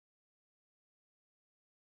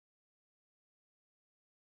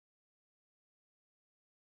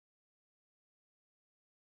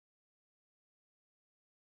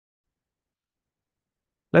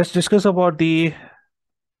Let's discuss about the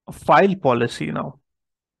file policy now.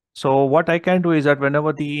 So what I can do is that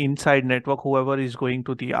whenever the inside network, whoever is going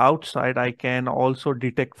to the outside, I can also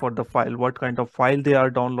detect for the file, what kind of file they are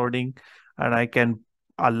downloading, and I can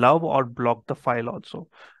allow or block the file also.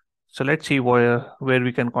 So let's see where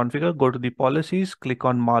we can configure. Go to the policies, click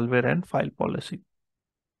on malware and file policy.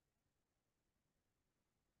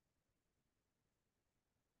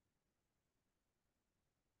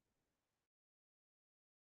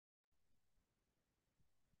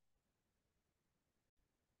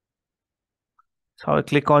 So I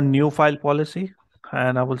click on new file policy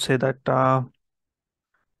and I will say that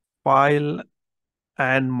file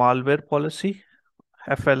and malware policy,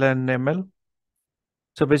 FLNML.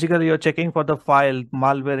 So basically you're checking for the file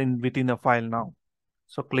malware in within a file now.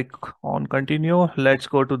 So click on continue. Let's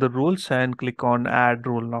go to the rules and click on add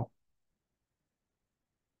rule now.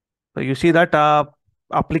 So you see that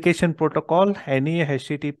application protocol, any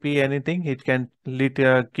HTTP, anything, it can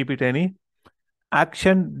keep it any.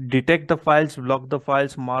 Action, detect the files, block the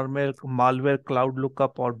files, malware, cloud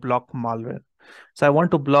lookup, or block malware. So I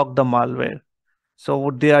want to block the malware.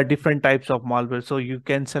 So there are different types of malware. So you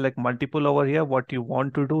can select multiple over here, what you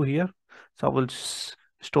want to do here. So I will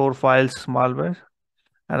store files, malware,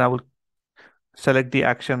 and I will select the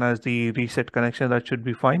action as the reset connection. That should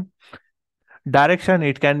be fine. Direction,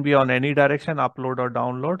 it can be on any direction, upload or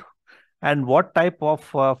download. And what type of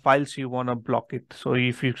files you want to block it. So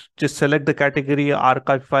if you just select the category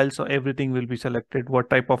archive files, so everything will be selected.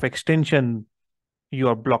 What type of extension you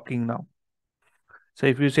are blocking now. So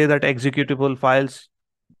if you say that executable files,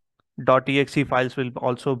 .exe files will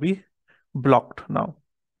also be blocked now.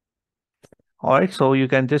 All right, so you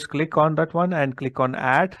can just click on that one and click on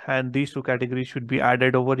add, and these two categories should be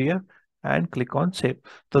added over here and click on save.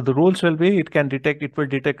 So the rules will be it will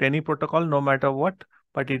detect any protocol no matter what,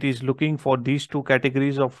 but it is looking for these two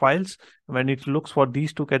categories of files. When it looks for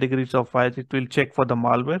these two categories of files, it will check for the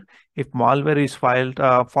malware. If malware is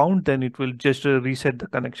found, then it will just reset the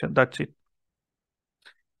connection. That's it.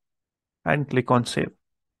 And click on save.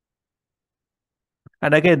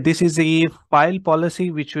 And again, this is a file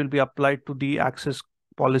policy which will be applied to the access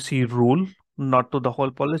policy rule, not to the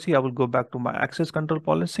whole policy. I will go back to my access control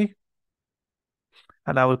policy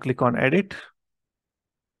and I will click on edit.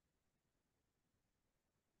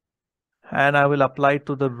 And I will apply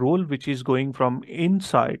to the rule which is going from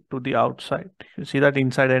inside to the outside. You see that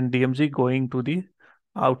inside and DMZ going to the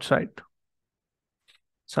outside.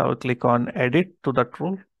 So I will click on edit to that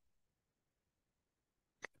rule.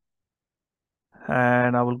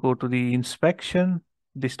 And I will go to the inspection.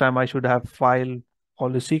 This time I should have file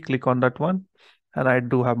policy, click on that one. And I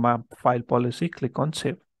do have my file policy, click on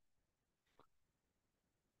save.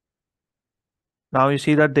 Now you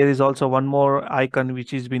see that there is also one more icon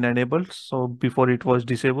which is been enabled. So before it was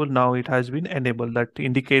disabled, now it has been enabled. That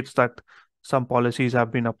indicates that some policies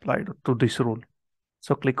have been applied to this rule.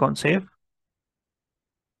 So click on save.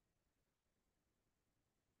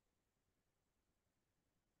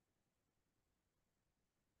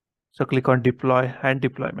 So click on deploy and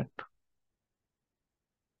deployment.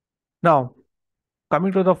 Now,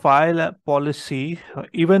 coming to the file policy,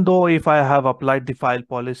 even though if I have applied the file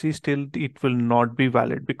policy, still it will not be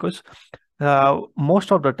valid because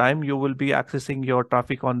most of the time you will be accessing your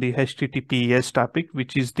traffic on the HTTPS traffic,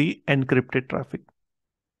 which is the encrypted traffic.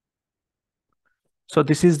 So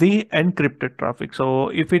this is the encrypted traffic. So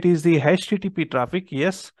if it is the HTTP traffic,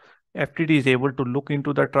 yes, FTD is able to look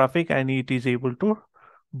into the traffic and it is able to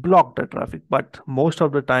block the traffic. But most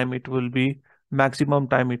of the time it will be maximum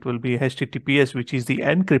time it will be HTTPS, which is the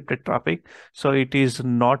encrypted traffic. So it is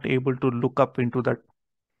not able to look up into that.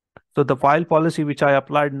 So the file policy which I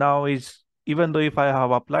applied now is, even though if I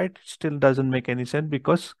have applied, still doesn't make any sense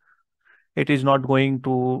because it is not going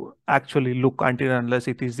to actually look until unless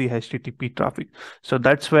it is the HTTP traffic. So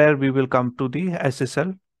that's where we will come to the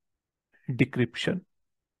SSL decryption.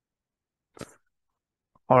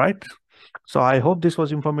 All right. So I hope this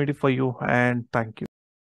was informative for you and thank you.